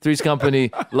watching Three's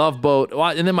Company, Love Boat,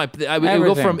 and then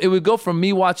it would go from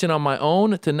me watching on my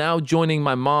own to now joining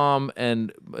my mom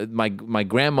and my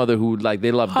grandmother who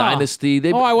they love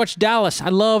Dynasty. I watched Dallas. I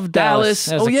love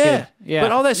Dallas. As a yeah, kid. Yeah.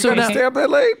 But all that You stay up that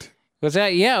late? Was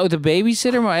that with the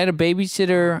babysitter? I had a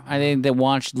babysitter. I think that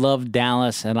watched Love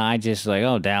Dallas, and I just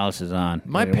Dallas is on.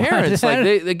 My parents, I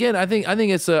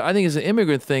think it's an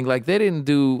immigrant thing. They didn't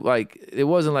do it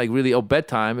wasn't really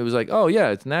bedtime. It was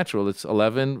it's natural. It's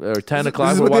 11 or 10 o'clock.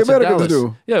 This is we're what the watching Americans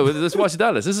Dallas. do. Yeah, let's watch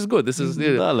Dallas. This is good. This is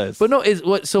Dallas. But no,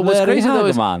 what's crazy though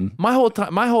is my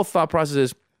whole thought process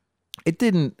is it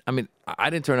didn't. I mean, I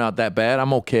didn't turn out that bad.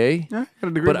 I'm okay. Yeah, got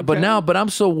a degree. But I'm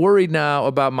so worried now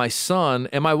about my son,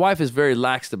 and my wife is very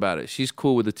laxed about it. She's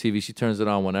cool with the TV. She turns it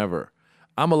on whenever.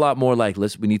 I'm a lot more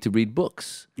we need to read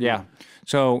books. Yeah.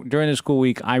 So during the school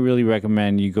week, I really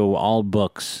recommend you go all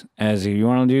books. As if you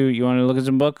want to look at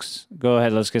some books, go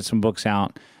ahead. Let's get some books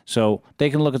out. So they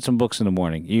can look at some books in the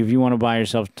morning. If you want to buy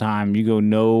yourself time, you go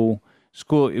no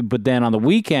school. But then on the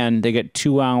weekend, they get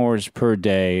 2 hours per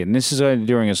day. And this is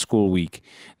during a school week.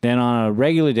 Then on a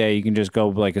regular day, you can just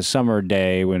go a summer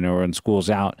day when school's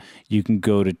out. You can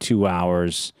go to 2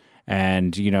 hours.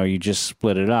 And, you just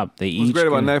split it up. What's great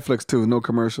about Netflix, too, no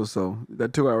commercials, so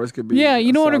that 2 hours could be... Yeah,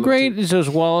 you know what are great is those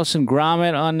Wallace and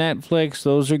Gromit on Netflix.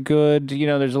 Those are good.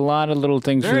 There's a lot of little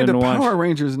things for them to watch. Power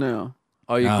Rangers now.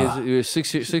 Oh, your kids, you're a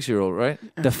 6-year-old, right?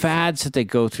 The fads that they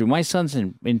go through. My son's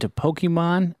into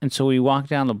Pokemon, and so we walk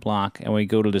down the block and we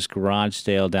go to this garage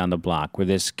sale down the block where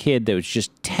this kid that was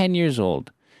just 10 years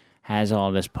old has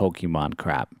all this Pokemon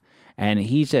crap. And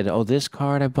he said, "Oh, this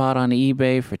card I bought on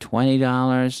eBay for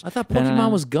 $20." I thought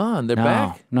Pokemon was gone. They're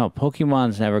back. No,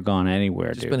 Pokemon's never gone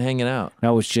anywhere, Just dude. been hanging out.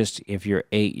 No, it's just if you're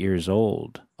 8 years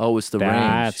old. Oh, it's the range.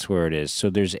 That's where it is.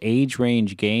 So there's age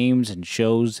range games and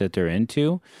shows that they're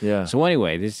into. Yeah. So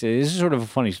anyway, this is sort of a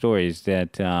funny story. Is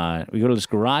that we go to this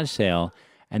garage sale,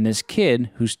 and this kid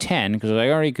who's 10, because I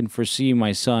already can foresee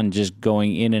my son just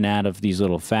going in and out of these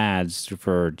little fads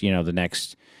for the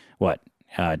next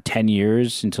 10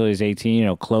 years until he's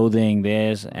 18. Clothing,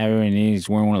 this, everyone. He's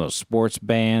wearing one of those sports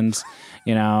bands,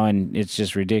 and it's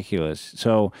just ridiculous.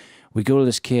 So we go to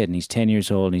this kid, and he's 10 years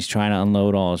old, and he's trying to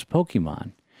unload all his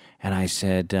Pokemon. And I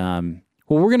said, well,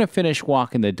 we're going to finish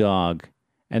walking the dog,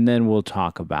 and then we'll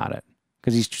talk about it.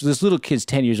 Because this little kid's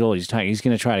 10 years old. He's going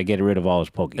to try to get rid of all his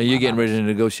Pokemon. And you're getting ready to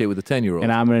negotiate with the 10-year-old.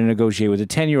 And I'm going to negotiate with the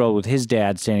 10-year-old with his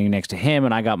dad standing next to him,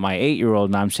 and I got my 8-year-old,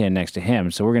 and I'm standing next to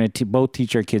him. So we're going to both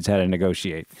teach our kids how to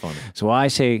negotiate. Funny. So I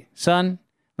say, son,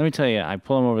 let me tell you, I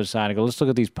pull him over the side. I go, let's look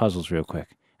at these puzzles real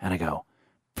quick. And I go,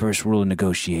 first rule of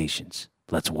negotiations,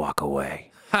 let's walk away.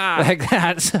 Like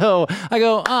that. So I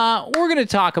go, we're going to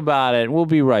talk about it. We'll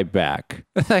be right back.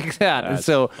 Like that. That's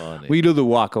so funny. we do the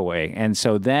walk away. And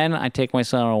so then I take my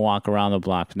son on a walk around the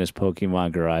block in this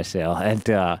Pokemon garage sale.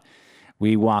 And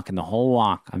we walk, and the whole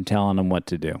walk, I'm telling him what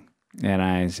to do. And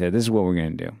I said, this is what we're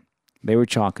going to do. They were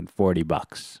chalking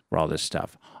 $40 for all this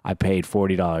stuff. I paid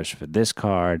 $40 for this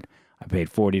card. I paid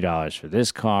 $40 for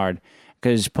this card.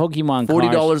 Because Pokemon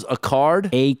 $40 a card?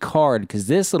 A card. Because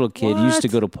this little kid used to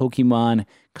go to Pokemon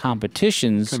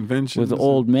competitions Conventions. with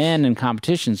old men and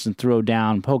competitions and throw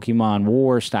down Pokemon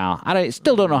War style. I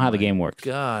still don't know how the game works.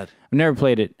 God. I've never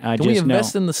played it. I Can just we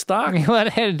invest know. in the stock?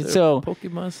 So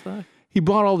Pokemon stock? he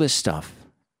bought all this stuff,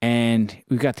 and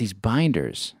we've got these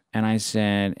binders. And I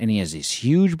said, and he has this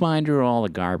huge binder of all the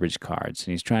garbage cards,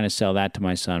 and he's trying to sell that to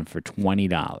my son for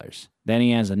 $20. Then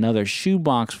he has another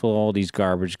shoebox full of all these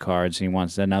garbage cards, and he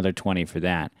wants another $20 for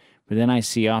that. But then I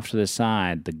see off to the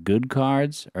side, the good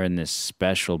cards are in this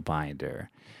special binder.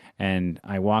 And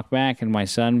I walk back, and my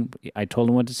son, I told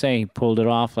him what to say. He pulled it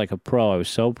off like a pro. I was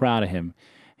so proud of him.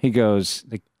 He goes,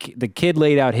 the kid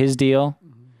laid out his deal,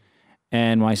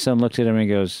 and my son looked at him and he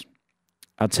goes,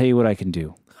 I'll tell you what I can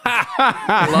do.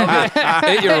 Love it.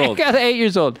 8-year-old. 8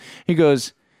 years old. He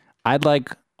goes, I'd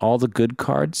like all the good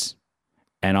cards,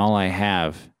 and all I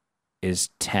have is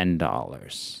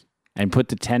 $10. And put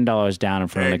the $10 down in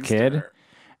front of the kid.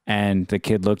 And the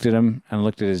kid looked at him and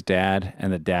looked at his dad,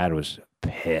 and the dad was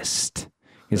pissed.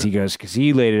 Because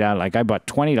he laid it out like, I bought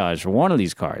 $20 for one of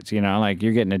these cards, like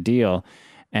you're getting a deal.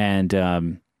 And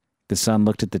the son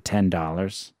looked at the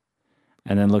 $10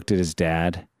 and then looked at his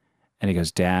dad, and he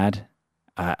goes, Dad,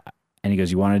 and he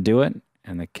goes, you want to do it?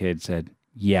 And the kid said,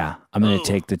 yeah, I'm going to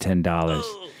take the $10.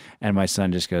 And my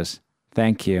son just goes,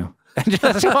 thank you. And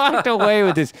just walked away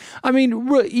with this. I mean,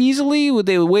 easily with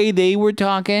the way they were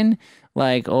talking,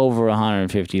 like over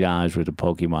 $150 worth of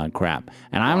Pokemon crap.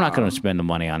 And I'm not going to spend the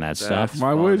money on that stuff.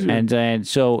 Why would you? And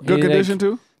so Good condition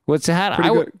too? What's that?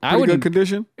 Pretty good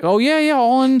condition? Oh, yeah,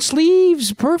 all in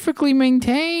sleeves, perfectly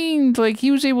maintained. Like, he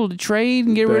was able to trade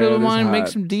and get rid of them That is and make hot.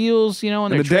 some deals, and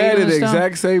And they're the dad trading did the and stuff.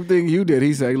 exact same thing you did.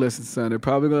 He said, listen, son, they're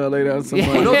probably going to lay down some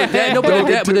money.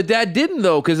 But the dad didn't,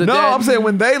 though, because No, I'm saying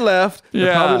when they left,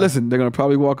 Yeah. they're going to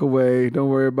probably walk away. Don't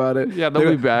worry about it. Yeah, they'll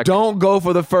be back. Don't go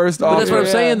for the first But offer. that's what I'm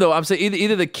saying, though. I'm saying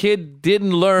either the kid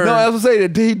didn't learn. No, I was saying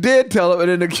that he did tell him, and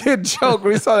then the kid choked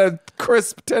when he saw that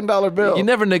crisp $10 bill.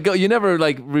 You never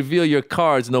like reveal your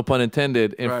cards, no pun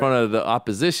intended, in Right. front of the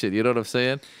opposition. You know what I'm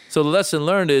saying? So the lesson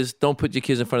learned is don't put your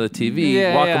kids in front of the TV.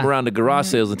 Yeah, walk yeah. them around the garage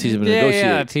sales and teach them to negotiate.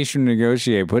 Yeah, teach them to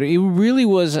negotiate. But it really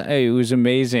was, it was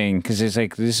amazing because it's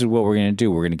like, this is what we're going to do.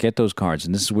 We're going to get those cards,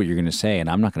 and this is what you're going to say, and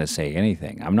I'm not going to say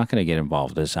anything. I'm not going to get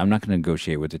involved in this. I'm not going to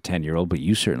negotiate with the 10-year-old, but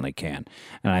you certainly can.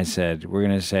 And I said, we're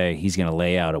going to say he's going to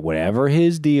lay out whatever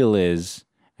his deal is,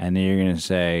 and then you're going to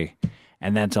say,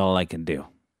 and that's all I can do.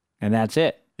 And that's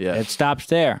it. Yeah. It stops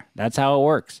there. That's how it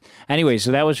works. Anyway,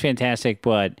 so that was fantastic,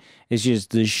 but it's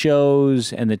just the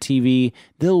shows and the TV,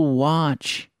 they'll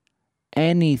watch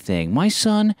anything. My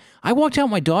son, I walked out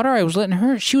with my daughter, I was letting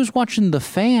her, she was watching The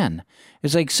Fan.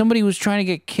 It's like somebody was trying to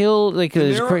get killed. Like De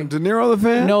Niro the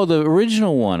fan? No, the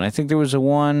original one. I think there was a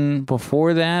one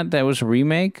before that was a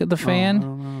remake of The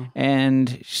Fan.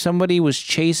 And somebody was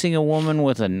chasing a woman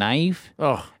with a knife.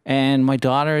 Oh, And my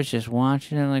daughter is just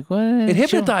watching it like, what? it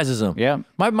hypnotizes them. Yeah.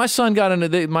 My son got into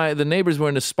the neighbors were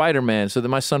into Spider-Man, so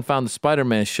then my son found the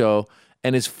Spider-Man show,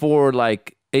 and it's for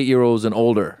like 8-year-olds and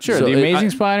older. Sure, So the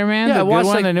Amazing Spider-Man, yeah, the I good watched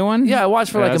one, like, the new one. Yeah, I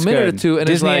watched for like That's a minute good. or two, and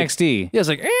Disney it's like, XD. Yeah, it's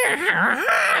like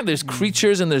there's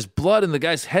creatures and there's blood and the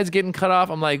guy's head's getting cut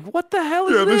off. I'm like, what the hell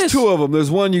is Yeah, this? there's two of them.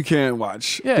 There's one you can't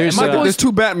watch. Yeah, There's, and my boy's There's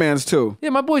two Batmans too. Yeah,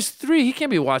 my boy's 3. He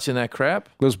can't be watching that crap.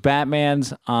 Those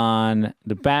Batmans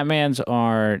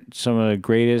are some of the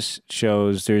greatest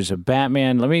shows. There's a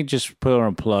Batman. Let me just put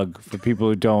on a plug for people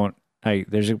who don't.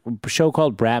 There's a show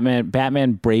called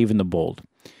Batman Brave and the Bold.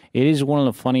 It is one of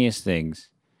the funniest things.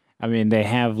 I mean, they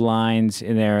have lines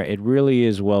in there. It really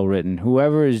is well written.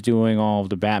 Whoever is doing all of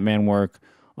the Batman work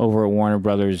over at Warner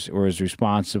Brothers or is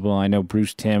responsible. I know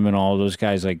Bruce Timm and all those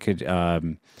guys.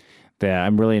 I'm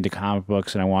really into comic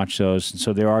books and I watch those. And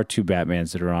so there are 2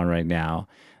 Batmans that are on right now.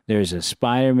 There's a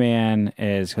Spider-Man.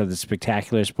 It's called the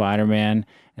Spectacular Spider-Man,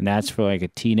 and that's for like a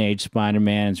teenage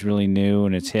Spider-Man. It's really new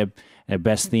and it's hip. And the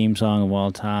best theme song of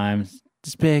all time.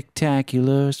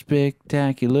 Spectacular,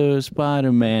 Spectacular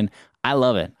Spider-Man. I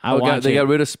love it. They got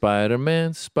rid of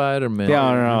Spider-Man.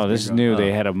 Yeah, no. This is new.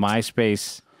 They had a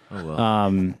MySpace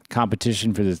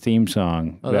competition for the theme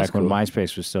song back when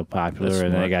MySpace was still popular,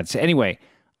 and then they got. Anyway,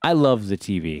 I love the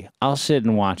TV. I'll sit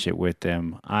and watch it with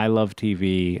them. I love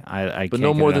TV. But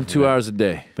no more than 2 hours a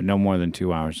day. But no more than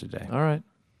 2 hours a day. All right.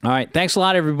 Thanks a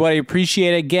lot, everybody.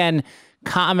 Appreciate it. Again,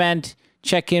 comment,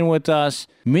 check in with us.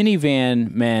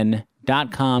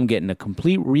 Minivanmen.com, getting a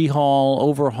complete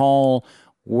overhaul,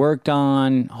 worked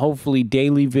on, hopefully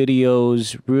daily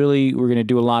videos. Really, we're going to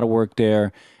do a lot of work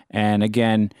there. And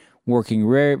again, working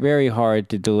very, very hard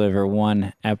to deliver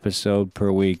 1 episode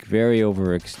per week. Very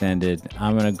overextended.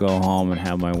 I'm going to go home and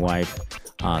have my wife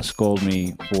scold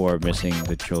me for missing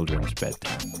the children's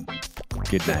bedtime.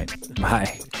 Good night.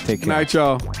 Bye. Take care. Good night,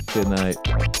 y'all. Good night.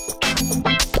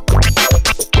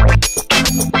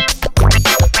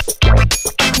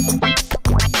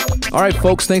 All right,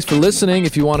 folks, thanks for listening.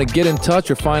 If you want to get in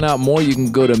touch or find out more, you can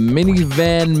go to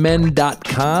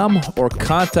minivanmen.com or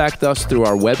contact us through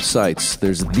our websites.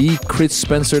 There's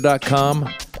thechrisSpencer.com,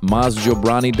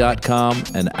 mazjobrani.com,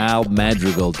 and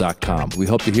almadrigal.com. We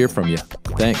hope to hear from you.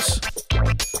 Thanks.